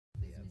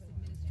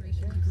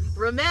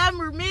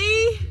Remember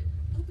me?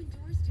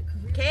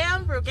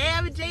 Cam from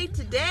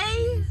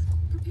CamAndJayToday.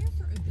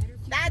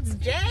 That's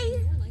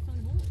Jay.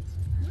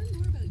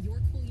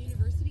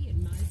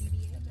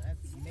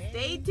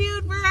 Stay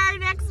tuned for our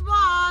next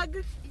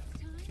vlog.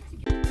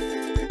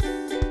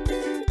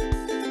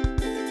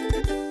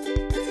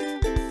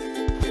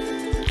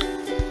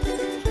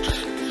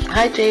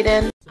 Hi,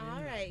 Jaden.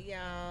 Alright,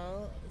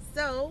 y'all.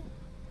 So,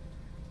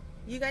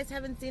 you guys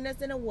haven't seen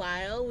us in a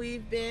while.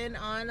 We've been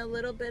on a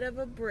little bit of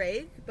a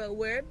break, but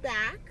we're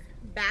back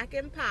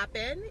and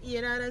popping.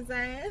 You know what I'm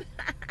saying?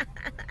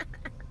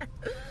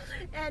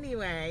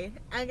 Anyway,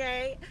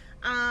 okay.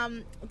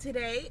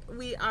 Today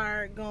we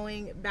are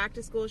going back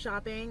to school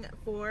shopping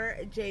for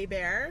J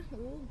Bear.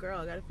 Ooh,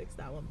 girl, I gotta fix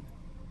that one.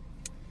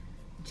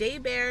 J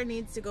Bear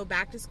needs to go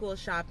back to school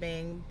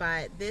shopping,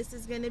 but this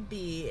is gonna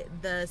be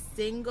the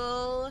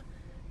single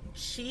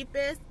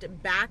cheapest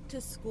back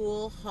to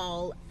school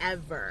haul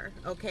ever.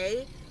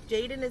 Okay,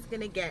 Jaden is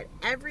gonna get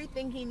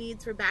everything he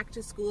needs for back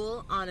to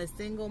school on a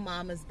single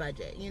mama's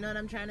budget. You know what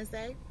I'm trying to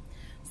say?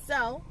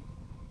 So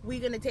we're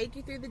gonna take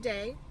you through the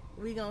day.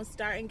 We're gonna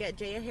start and get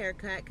Jay a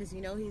haircut because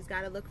you know he's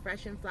got to look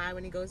fresh and fly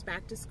when he goes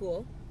back to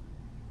school.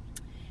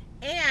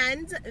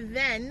 And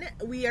then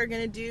we are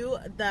gonna do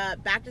the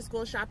back to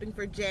school shopping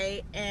for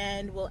Jay,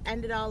 and we'll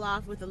end it all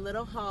off with a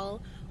little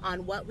haul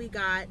on what we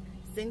got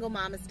single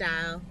mama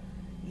style.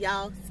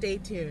 Y'all stay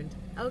tuned,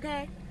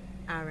 okay?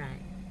 All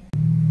right.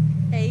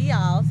 Hey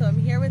y'all, so I'm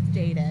here with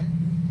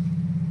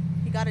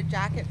Jaden. He got a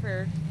jacket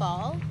for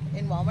fall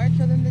in Walmart.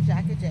 Show them the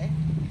jacket, Jay.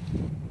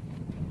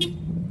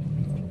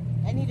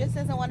 And he just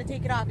doesn't want to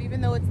take it off,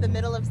 even though it's the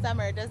middle of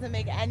summer. It doesn't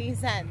make any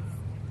sense.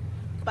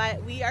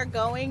 But we are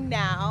going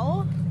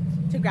now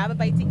to grab a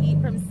bite to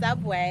eat from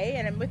Subway,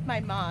 and I'm with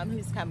my mom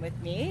who's come with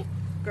me.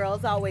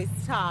 Girls always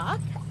talk.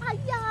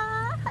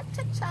 Hiya,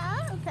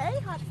 cha-cha. Okay,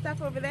 hot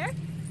stuff over there.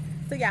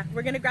 So yeah,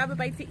 we're gonna grab a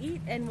bite to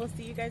eat and we'll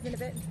see you guys in a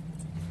bit.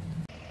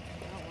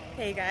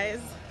 Hey guys,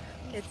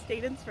 it's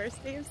Jaden's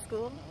first day of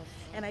school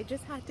and I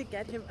just had to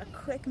get him a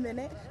quick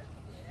minute.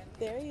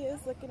 There he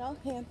is, looking all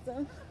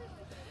handsome.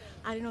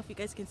 I don't know if you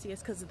guys can see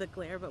us because of the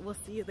glare, but we'll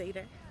see you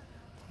later.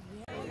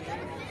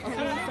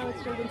 Okay, so it's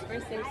Jaden's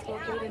first day of school.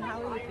 Jaden, how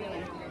are you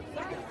feeling?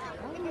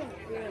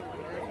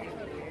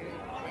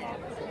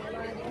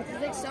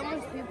 There's like so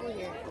much people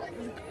here.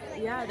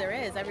 Yeah, there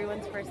is.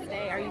 Everyone's first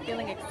day. Are you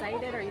feeling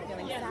excited? Are you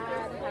feeling sad?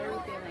 How are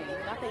you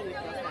feeling? Not that you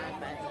feel sad,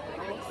 but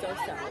I think so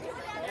sad.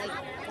 Like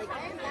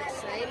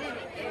excited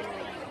and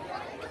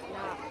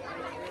not.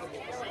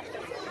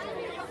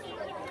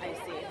 I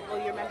see. Well,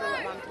 you remember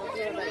what Mom told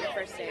you about your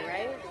first day,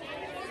 right?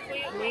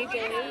 New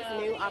days,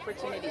 new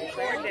opportunities.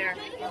 Right there.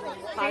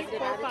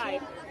 Positive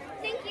attitude.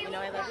 Thank you. You know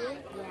I love you?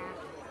 Yeah.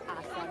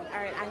 Awesome.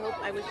 All right.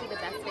 I wish you the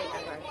best day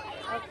ever.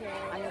 Okay.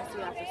 I'm gonna see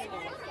you after school.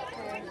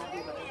 Okay. Love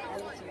you, buddy. I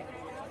love you.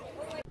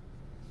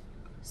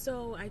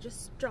 So I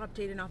just dropped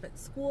Jaden off at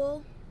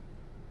school,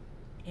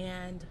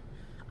 and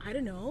I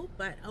don't know,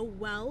 but a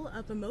well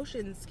of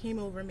emotions came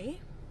over me.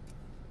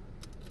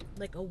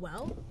 Like a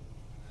well.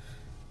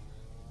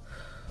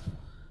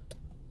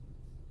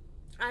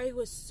 I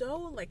was so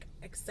like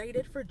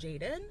excited for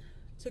Jaden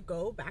to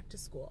go back to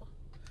school.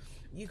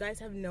 You guys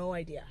have no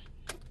idea.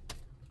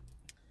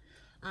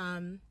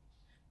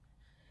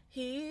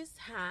 He's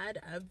had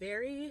a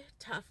very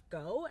tough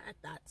go at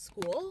that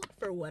school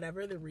for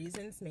whatever the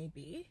reasons may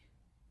be.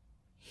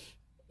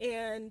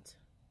 And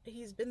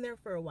he's been there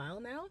for a while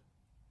now.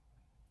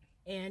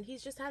 And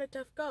he's just had a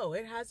tough go.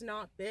 It has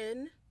not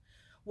been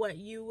what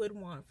you would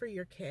want for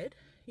your kid.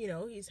 You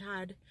know, he's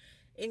had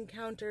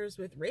encounters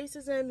with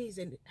racism. He's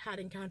had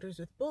encounters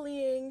with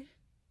bullying.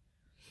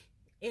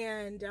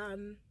 And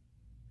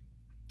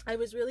I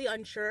was really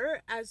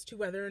unsure as to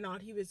whether or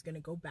not he was going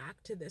to go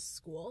back to this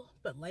school.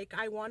 But like,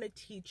 I want to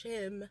teach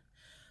him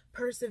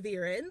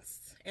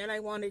perseverance and I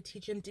want to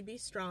teach him to be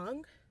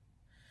strong,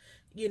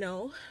 you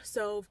know.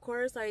 So of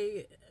course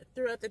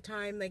throughout the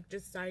time, like,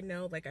 just side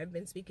note, like, I've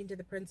been speaking to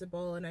the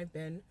principal and I've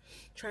been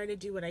trying to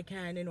do what I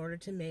can in order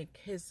to make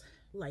his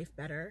life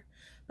better.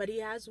 But he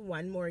has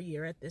one more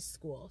year at this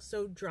school.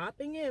 So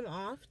dropping him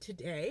off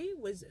today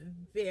was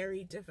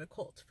very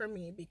difficult for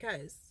me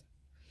because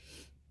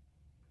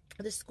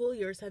the school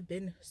years have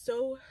been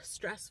so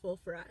stressful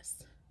for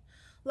us.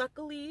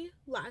 Luckily,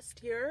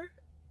 last year,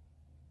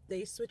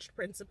 they switched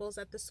principals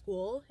at the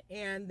school,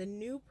 and the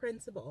new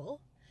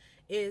principal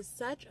is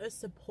such a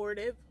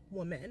supportive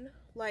woman.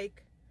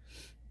 Like,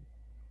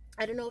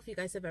 I don't know if you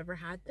guys have ever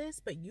had this,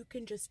 but you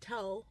can just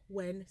tell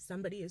when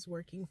somebody is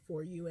working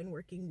for you and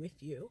working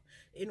with you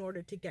in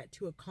order to get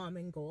to a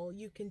common goal.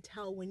 You can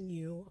tell when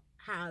you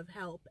have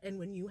help and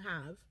when you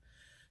have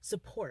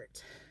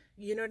support.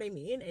 You know what I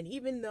mean? And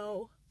even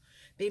though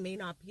they may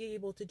not be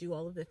able to do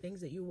all of the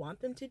things that you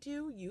want them to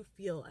do, you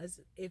feel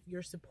as if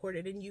you're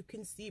supported and you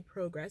can see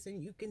progress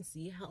and you can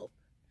see help.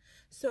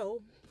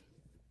 So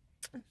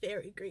I'm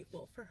very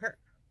grateful for her.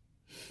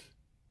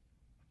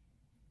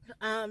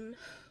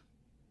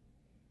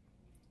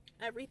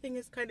 Everything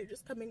is kind of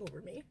just coming over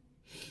me.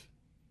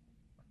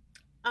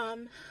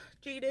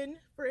 Jaden,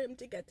 for him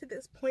to get to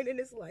this point in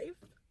his life.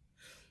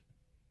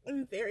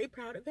 I'm very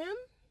proud of him.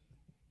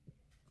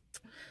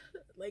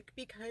 Like,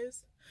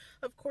 because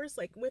of course,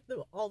 like with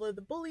all of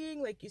the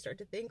bullying, like you start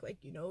to think like,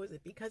 you know, is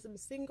it because I'm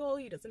single,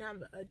 he doesn't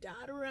have a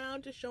dad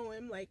around to show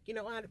him like, you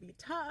know, how to be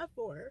tough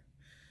or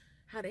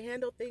how to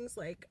handle things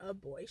like a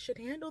boy should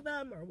handle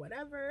them or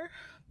whatever.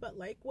 But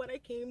like what I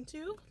came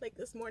to, like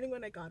this morning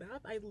when I got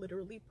up, I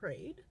literally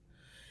prayed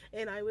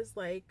and I was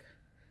like,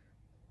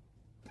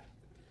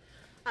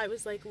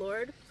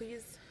 Lord,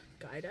 please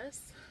guide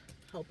us,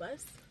 help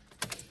us,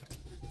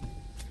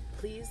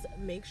 please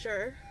make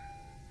sure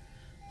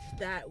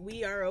that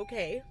we are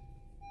okay.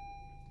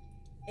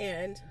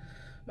 And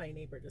my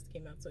neighbor just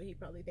came out, so he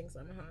probably thinks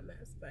I'm a hot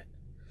mess, but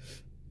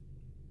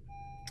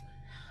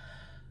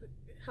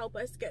help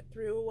us get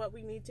through what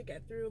we need to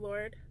get through,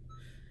 Lord.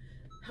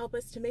 Help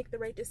us to make the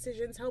right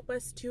decisions. Help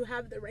us to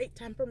have the right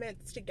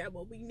temperaments to get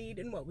what we need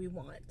and what we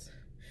want.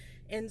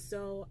 And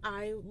so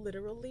I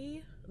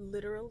literally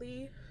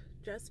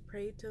just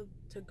prayed to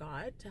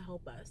God to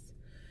help us.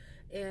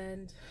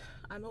 And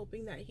I'm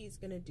hoping that he's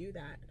going to do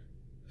that.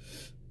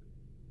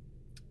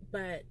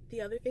 But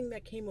the other thing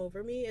that came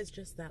over me is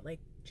just that, like,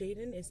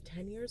 Jaden is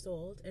 10 years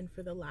old, and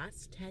for the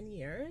last 10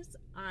 years,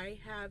 I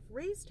have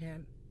raised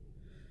him.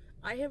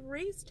 I have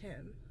raised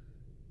him.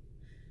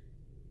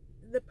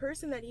 The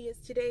person that he is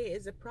today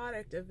is a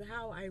product of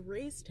how I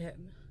raised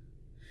him.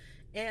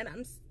 And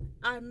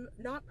I'm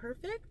not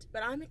perfect,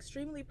 but I'm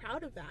extremely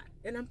proud of that.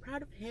 And I'm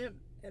proud of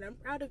him, and I'm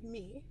proud of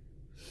me,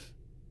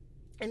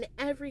 and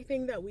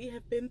everything that we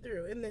have been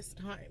through in this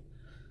time.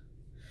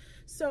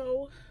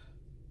 So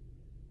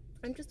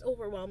I'm just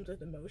overwhelmed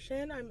with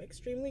emotion. I'm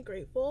extremely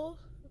grateful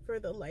for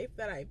the life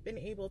that I've been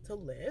able to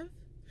live,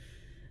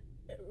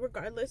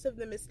 regardless of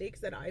the mistakes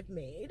that I've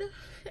made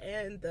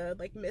and the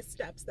like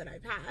missteps that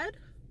I've had.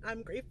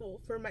 I'm grateful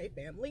for my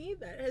family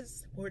that has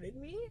supported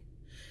me,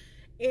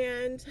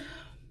 and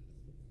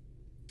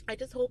I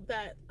just hope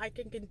that I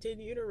can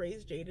continue to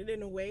raise Jaden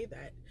in a way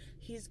that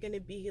he's gonna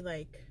be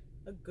like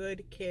a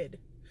good kid,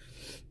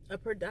 a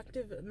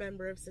productive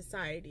member of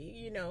society,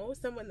 you know,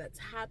 someone that's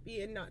happy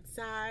and not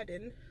sad,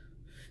 and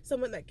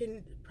someone that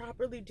can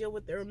properly deal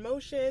with their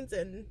emotions,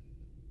 and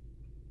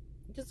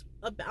just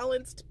a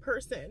balanced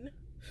person,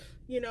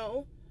 you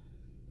know.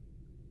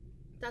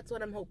 That's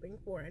what I'm hoping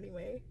for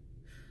anyway.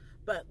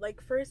 But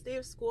like first day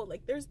of school,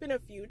 like there's been a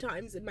few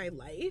times in my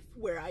life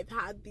where I've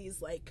had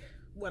these like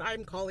what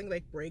I'm calling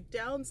like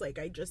breakdowns. Like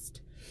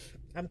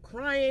I'm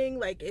crying,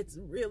 like it's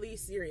really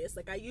serious.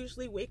 Like I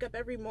usually wake up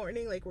every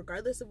morning, like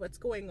regardless of what's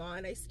going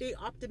on, I stay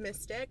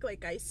optimistic,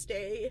 like I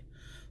stay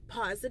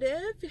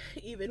positive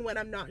even when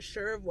I'm not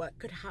sure of what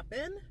could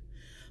happen.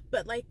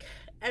 But like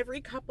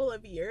every couple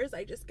of years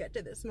I just get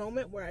to this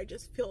moment where I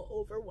just feel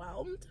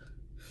overwhelmed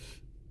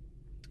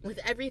with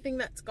everything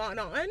that's gone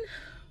on.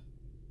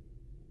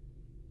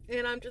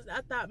 And I'm just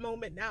at that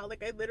moment now.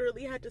 Like I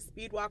literally had to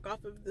speed walk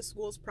off of the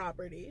school's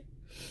property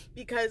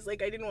because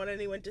like I didn't want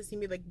anyone to see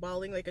me like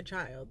bawling like a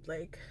child.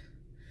 Like,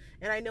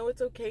 and I know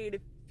it's okay to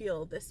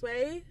feel this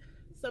way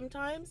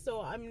sometimes,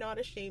 so I'm not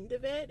ashamed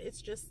of it.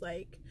 It's just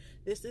like,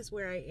 this is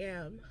where I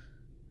am.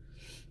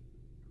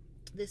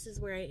 This is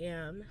where I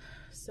am.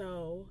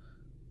 So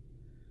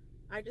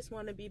I just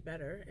want to be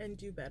better and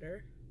do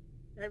better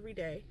every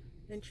day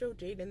and show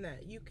Jaden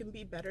that you can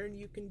be better and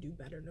you can do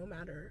better no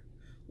matter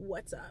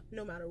what's up,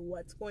 no matter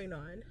what's going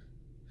on.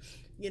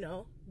 You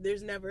know,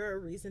 there's never a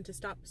reason to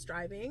stop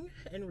striving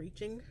and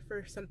reaching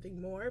for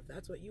something more if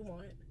that's what you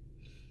want.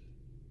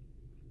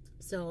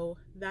 So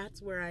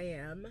that's where I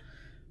am.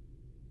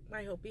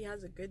 I hope he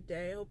has a good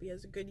day. I hope he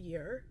has a good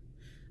year.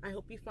 I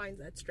hope he finds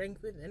that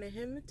strength within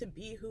him to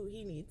be who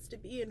he needs to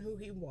be and who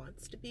he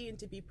wants to be, and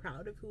to be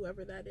proud of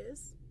whoever that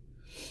is.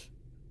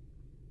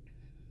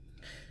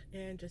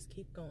 And just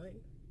keep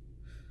going.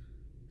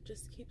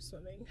 Just keep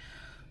swimming.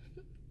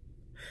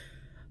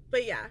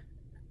 But yeah,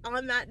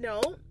 on that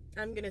note,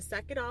 I'm gonna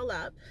suck it all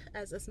up,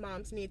 as us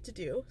moms need to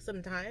do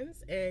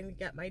sometimes, and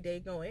get my day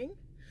going.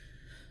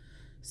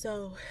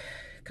 So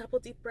couple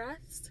deep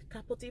breaths,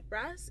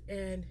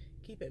 and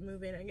keep it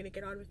moving. I'm gonna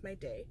get on with my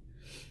day.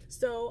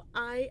 So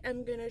I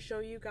am gonna show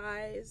you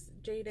guys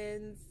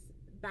Jaden's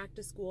back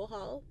to school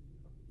haul,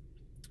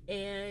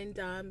 and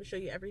show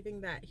you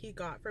everything that he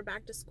got for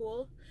back to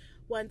school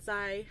once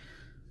I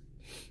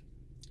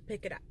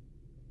pick it up.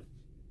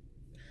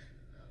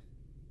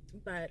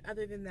 But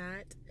other than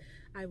that,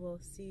 I will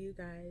see you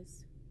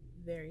guys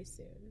very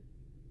soon.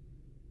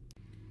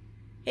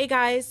 Hey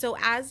guys, so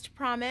as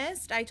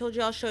promised, I told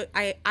you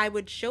I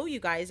would show you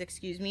guys,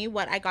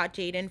 what I got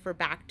Jaden for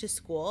back to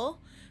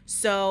school.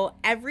 So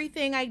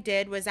everything I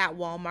did was at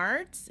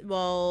Walmart,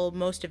 well,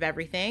 most of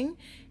everything,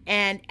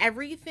 and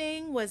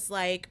everything was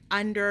like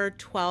under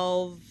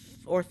 $12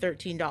 or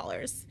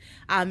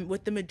 $13,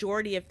 with the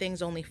majority of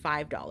things only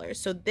 $5.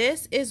 So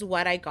this is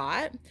what I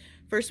got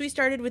First, we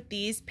started with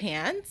these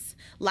pants.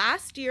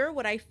 Last year,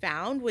 what I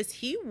found was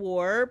he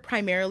wore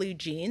primarily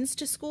jeans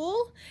to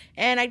school,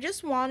 and I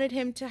just wanted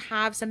him to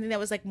have something that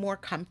was like more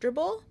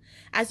comfortable.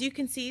 As you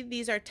can see,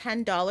 these are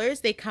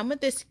 $10. They come with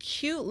this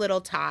cute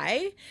little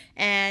tie,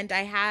 and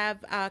I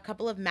have a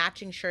couple of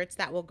matching shirts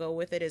that will go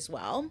with it as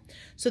well.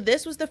 So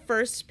this was the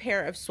first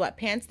pair of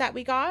sweatpants that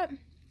we got.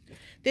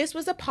 This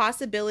was a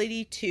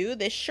possibility too,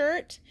 this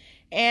shirt.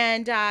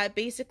 And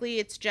basically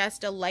it's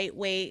just a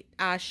lightweight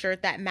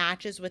shirt that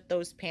matches with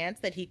those pants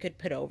that he could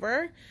put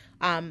over.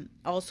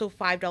 Also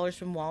 $5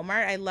 from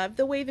Walmart. I love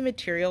the way the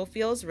material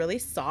feels, really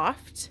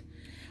soft.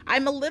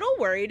 I'm a little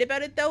worried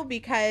about it though,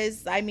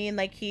 because I mean,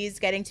 like, he's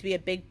getting to be a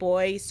big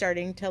boy. He's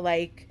starting to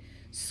like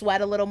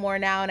sweat a little more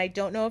now. And I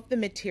don't know if the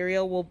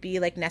material will be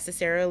like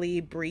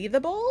necessarily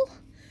breathable,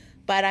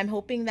 but I'm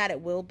hoping that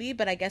it will be,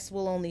 but I guess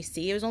we'll only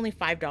see. It was only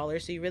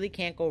 $5, so you really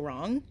can't go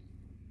wrong.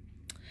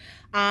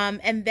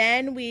 And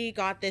then we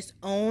got this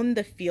Own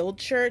the Field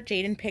shirt.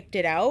 Jaden picked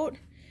it out.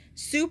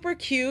 Super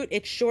cute.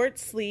 It's short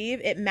sleeve.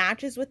 It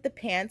matches with the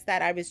pants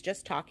that I was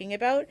just talking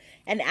about.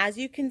 And as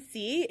you can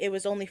see, it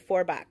was only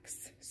 $4.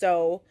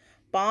 So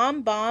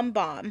bomb, bomb,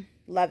 bomb.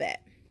 Love it.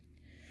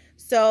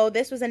 So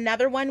this was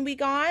another one we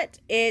got.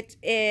 It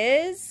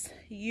is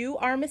You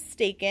Are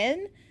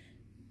Mistaken.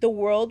 The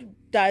World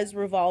Does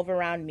Revolve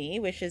Around Me,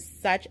 which is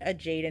such a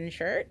Jaden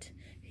shirt.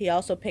 He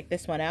also picked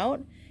this one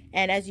out.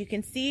 And as you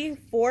can see,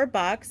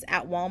 $4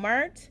 at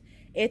Walmart.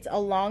 It's a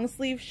long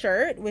sleeve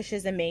shirt, which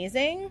is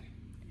amazing,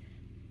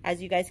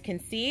 as you guys can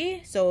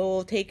see. So it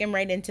will take him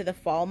right into the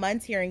fall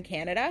months here in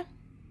Canada.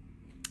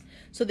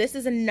 So this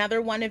is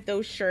another one of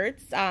those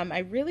shirts. I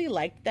really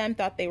liked them,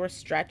 thought they were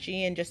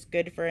stretchy and just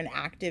good for an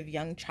active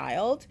young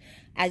child.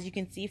 As you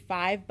can see,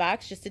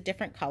 $5, just a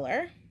different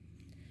color.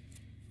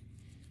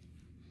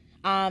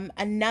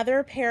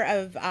 Another pair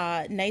of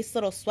nice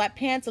little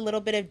sweatpants, a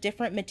little bit of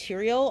different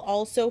material,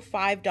 also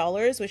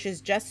 $5, which is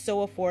just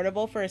so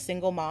affordable for a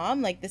single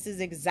mom. Like, this is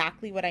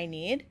exactly what I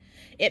need.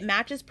 It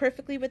matches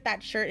perfectly with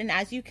that shirt, and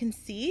as you can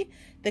see,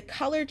 the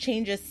color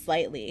changes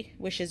slightly,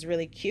 which is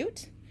really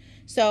cute.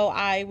 So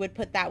I would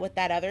put that with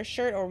that other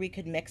shirt, or we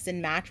could mix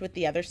and match with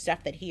the other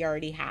stuff that he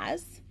already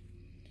has.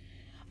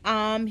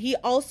 He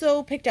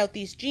also picked out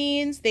these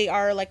jeans. They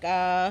are like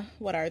a,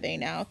 what are they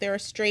now? They're a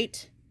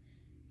straight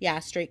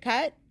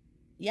cut.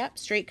 Yep,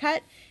 straight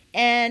cut.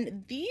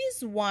 And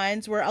these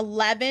ones were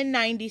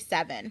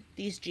 $11.97,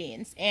 these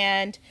jeans.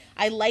 And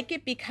I like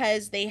it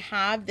because they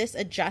have this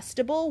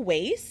adjustable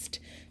waist.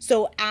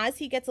 So as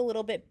he gets a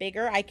little bit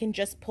bigger, I can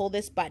just pull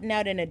this button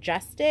out and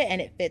adjust it, and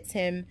it fits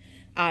him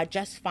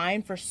just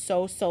fine for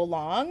so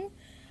long.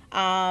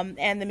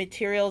 And the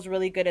material is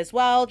really good as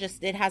well.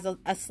 Just, it has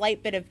a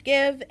slight bit of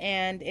give,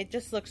 and it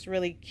just looks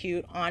really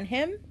cute on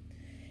him.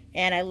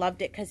 And I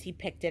loved it because he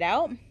picked it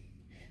out.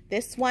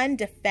 This one,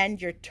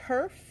 Defend Your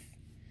Turf.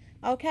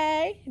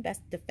 Okay,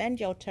 best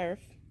defend your turf.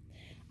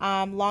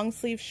 Long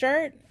sleeve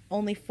shirt,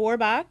 only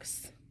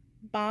 $4.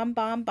 Bomb,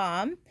 bomb,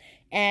 bomb.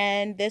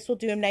 And this will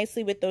do him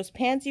nicely with those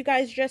pants you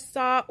guys just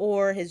saw,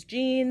 or his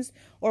jeans,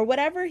 or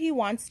whatever he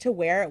wants to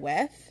wear it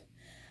with.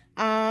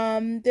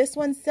 This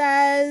one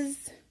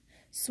says,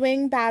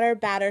 Swing, Batter,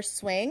 Batter,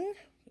 Swing.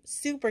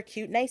 Super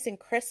cute, nice and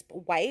crisp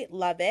white.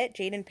 Love it.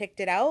 Jaden picked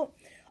it out.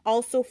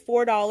 Also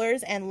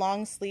 $4 and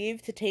long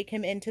sleeve to take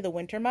him into the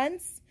winter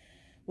months,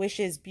 which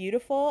is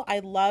beautiful. I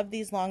love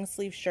these long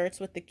sleeve shirts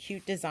with the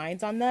cute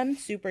designs on them.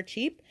 Super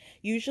cheap.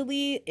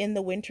 Usually in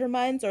the winter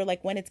months, or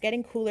like when it's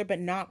getting cooler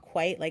but not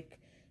quite like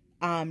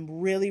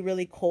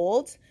really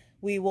cold,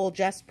 we will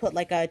just put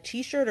like a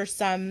t-shirt or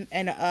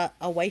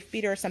a wife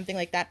beater or something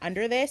like that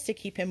under this to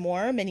keep him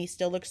warm, and he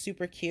still looks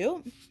super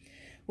cute,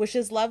 which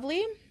is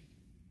lovely.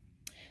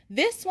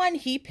 This one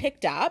he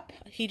picked up.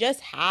 He just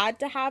had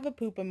to have a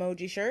poop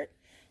emoji shirt.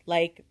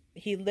 Like,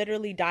 he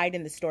literally died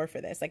in the store for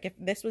this. Like, if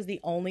this was the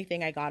only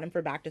thing I got him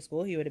for back to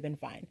school, he would have been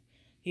fine.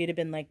 He'd have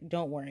been like,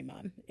 don't worry,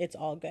 Mom. It's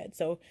all good.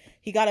 So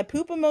he got a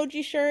poop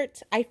emoji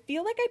shirt. I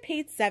feel like I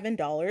paid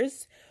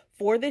 $7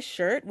 for this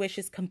shirt, which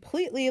is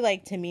completely,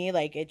 like, to me,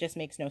 like, it just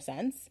makes no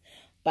sense.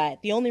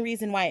 But the only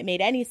reason why it made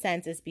any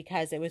sense is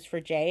because it was for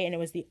Jay, and it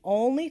was the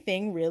only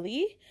thing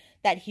really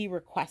that he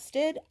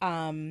requested,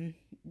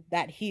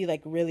 that he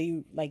like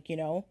really, like, you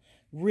know,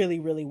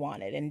 really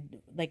wanted.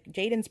 And like,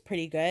 Jaden's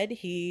pretty good.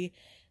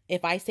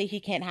 If I say he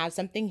can't have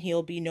something,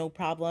 he'll be no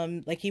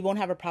problem. Like, he won't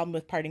have a problem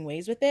with parting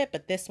ways with it,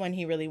 but this one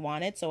he really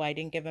wanted, so I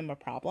didn't give him a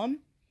problem.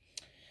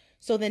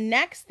 So the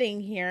next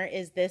thing here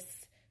is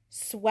this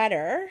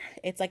sweater.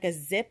 It's like a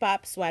zip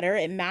up sweater.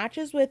 It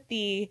matches with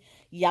the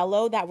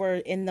yellow that were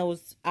in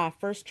those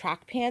first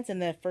track pants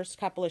and the first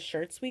couple of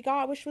shirts we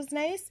got, which was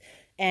nice.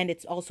 And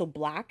it's also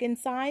black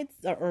inside,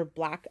 or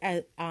black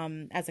as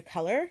a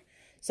color.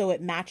 So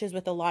it matches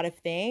with a lot of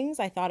things.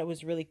 I thought it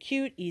was really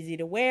cute, easy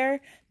to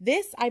wear.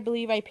 This, I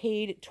believe I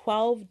paid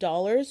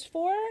 $12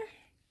 for.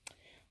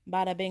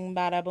 Bada bing,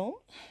 bada boom.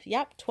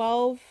 Yep,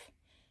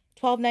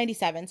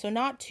 $12.97. So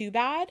not too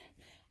bad.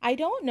 I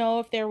don't know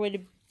if there would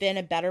have been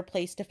a better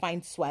place to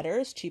find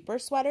sweaters, cheaper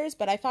sweaters,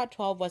 but I thought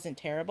 $12 wasn't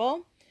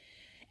terrible.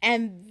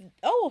 And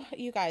oh,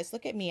 you guys,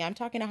 look at me. I'm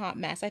talking a hot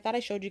mess. I thought I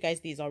showed you guys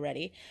these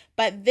already.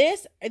 But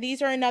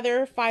these are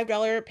another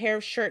 $5 pair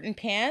of shirt and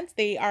pants.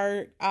 They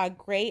are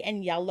gray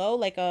and yellow,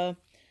 like a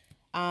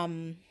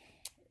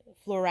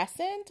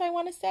fluorescent, I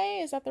want to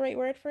say. Is that the right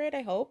word for it?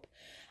 I hope.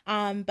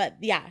 But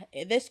yeah,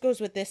 this goes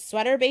with this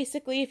sweater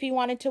basically if he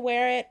wanted to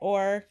wear it,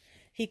 or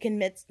he can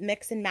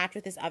mix and match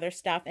with his other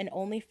stuff, and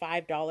only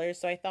 $5.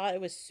 So I thought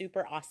it was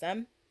super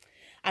awesome.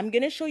 I'm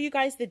going to show you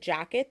guys the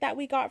jacket that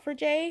we got for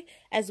Jay,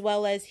 as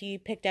well as he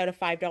picked out a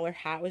 $5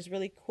 hat. It was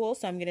really cool.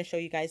 So I'm going to show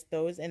you guys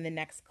those in the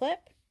next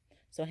clip.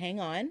 So hang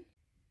on.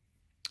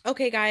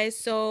 Okay, guys.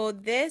 So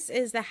this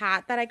is the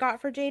hat that I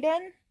got for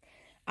Jaden.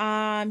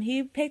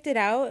 He picked it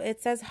out.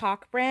 It says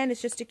Hawk brand.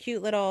 It's just a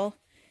cute little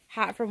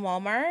hat from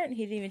Walmart.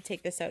 He didn't even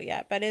take this out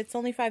yet, but it's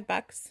only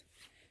 $5.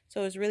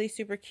 So it was really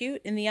super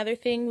cute. And the other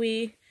thing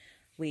the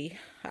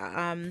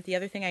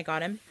other thing I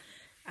got him,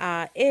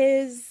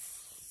 is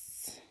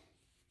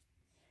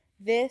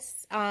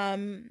this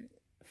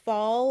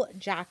fall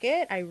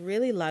jacket. I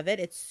really love it.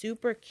 It's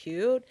super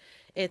cute.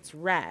 It's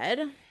red.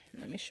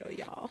 Let me show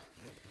y'all.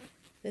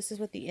 This is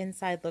what the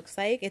inside looks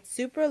like. It's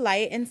super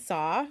light and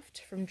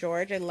soft from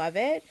George. I love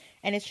it.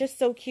 And it's just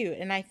so cute.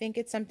 And I think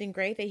it's something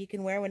great that he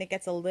can wear when it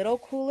gets a little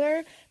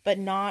cooler, but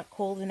not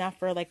cold enough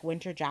for like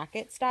winter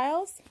jacket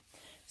styles.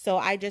 So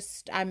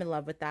I'm in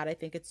love with that. I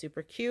think it's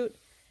super cute.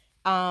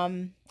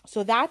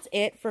 So that's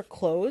it for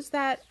clothes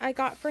that I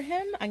got for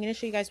him. I'm going to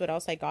show you guys what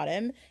else I got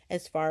him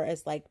as far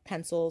as like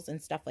pencils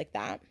and stuff like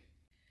that.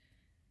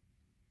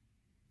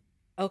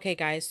 Okay,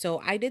 guys,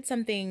 so I did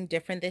something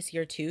different this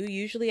year too.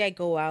 Usually I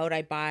go out,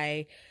 I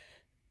buy,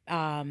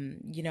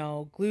 you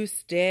know, glue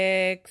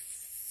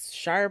sticks,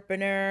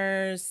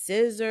 sharpeners,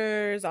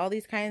 scissors, all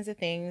these kinds of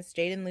things.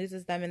 Jaden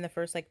loses them in the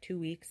first like 2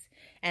 weeks,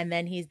 and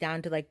then he's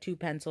down to like 2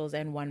 pencils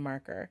and 1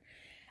 marker.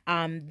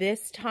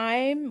 This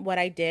time what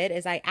I did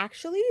is I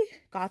actually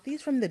got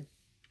these from the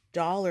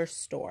dollar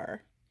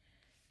store.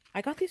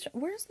 I got these,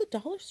 where's the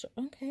dollar store?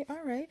 Okay,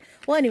 all right.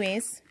 Well,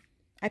 anyways,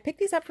 I picked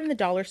these up from the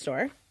dollar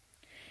store.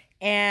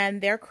 And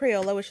they're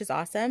Crayola, which is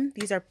awesome.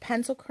 These are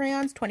pencil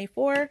crayons,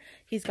 24.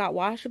 He's got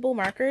washable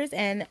markers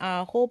and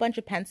a whole bunch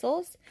of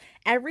pencils.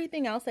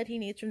 Everything else that he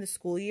needs from the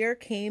school year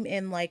came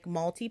in like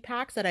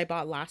multi-packs that I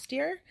bought last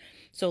year.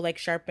 So like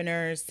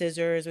sharpeners,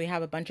 scissors, we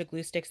have a bunch of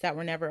glue sticks that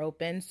were never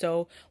opened.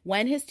 So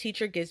when his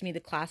teacher gives me the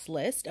class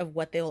list of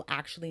what they'll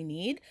actually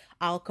need,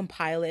 I'll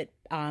compile it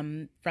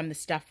from the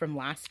stuff from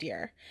last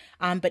year.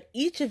 But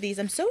each of these,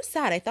 I'm so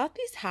sad. I thought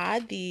these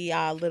had the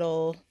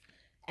little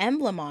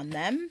emblem on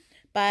them.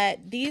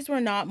 But these were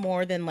not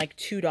more than like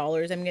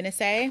 $2, I'm going to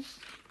say.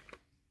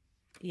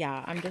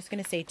 Yeah, I'm just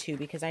going to say 2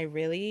 because I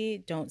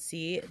really don't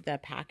see the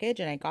package.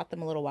 And I got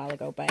them a little while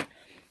ago. But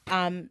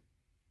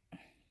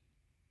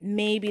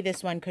maybe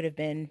this one could have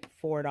been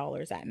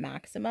 $4 at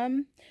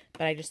maximum.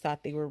 But I just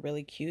thought they were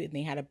really cute. And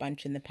they had a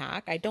bunch in the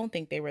pack. I don't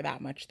think they were that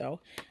much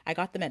though. I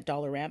got them at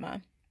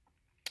Dollarama.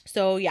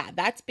 So yeah,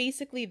 that's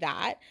basically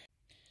that.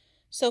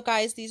 So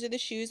guys, these are the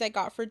shoes I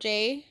got for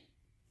Jay.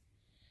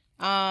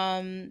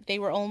 They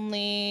were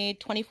only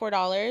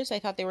 $24. I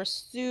thought they were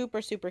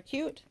super, super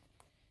cute.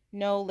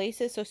 No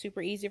laces, so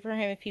super easy for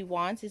him if he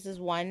wants. This is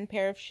 1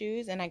 pair of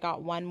shoes, and I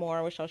got 1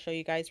 more, which I'll show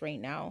you guys right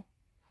now.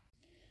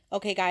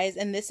 Okay, guys,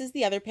 and this is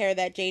the other pair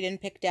that Jaden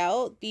picked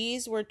out.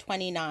 These were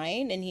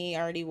 $29, and he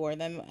already wore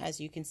them,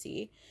 as you can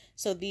see.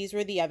 So these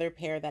were the other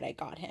pair that I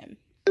got him.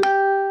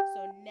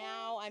 So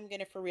now I'm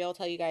going to for real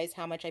tell you guys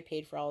how much I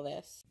paid for all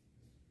this.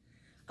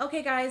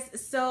 Okay, guys,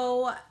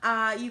 so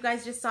you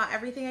guys just saw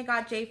everything I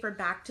got Jay for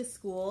back to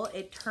school.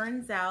 It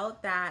turns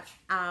out that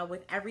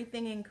with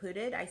everything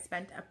included, I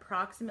spent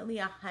approximately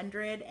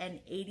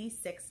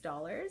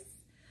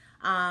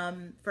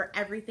 $186 for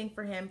everything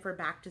for him for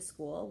back to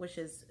school, which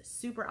is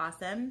super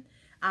awesome.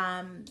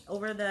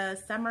 Over the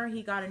summer,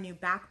 he got a new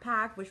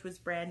backpack, which was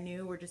brand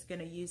new. We're just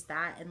going to use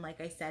that. And like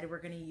I said,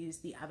 we're going to use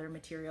the other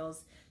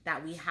materials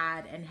that we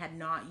had and had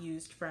not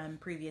used from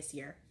previous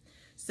year.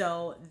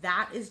 So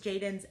that is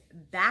Jaden's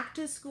back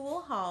to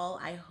school haul.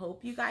 I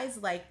hope you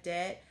guys liked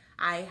it.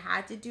 I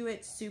had to do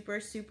it super,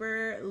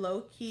 super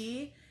low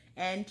key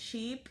and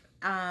cheap,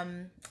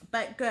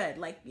 but good.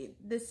 Like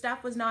this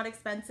stuff was not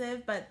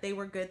expensive, but they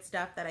were good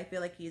stuff that I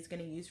feel like he's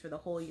going to use for the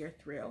whole year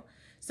through.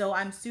 So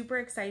I'm super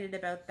excited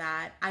about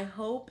that. I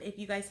hope if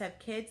you guys have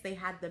kids, they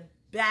had the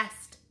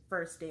best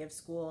first day of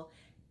school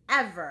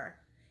ever.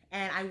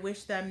 And I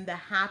wish them the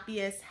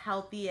happiest,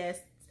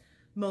 healthiest,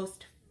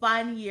 most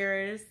fun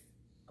year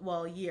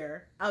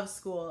of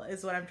school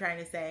is what I'm trying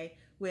to say,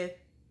 with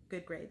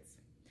good grades.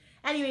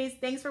 Anyways,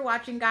 thanks for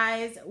watching,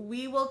 guys.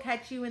 We will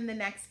catch you in the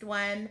next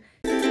one.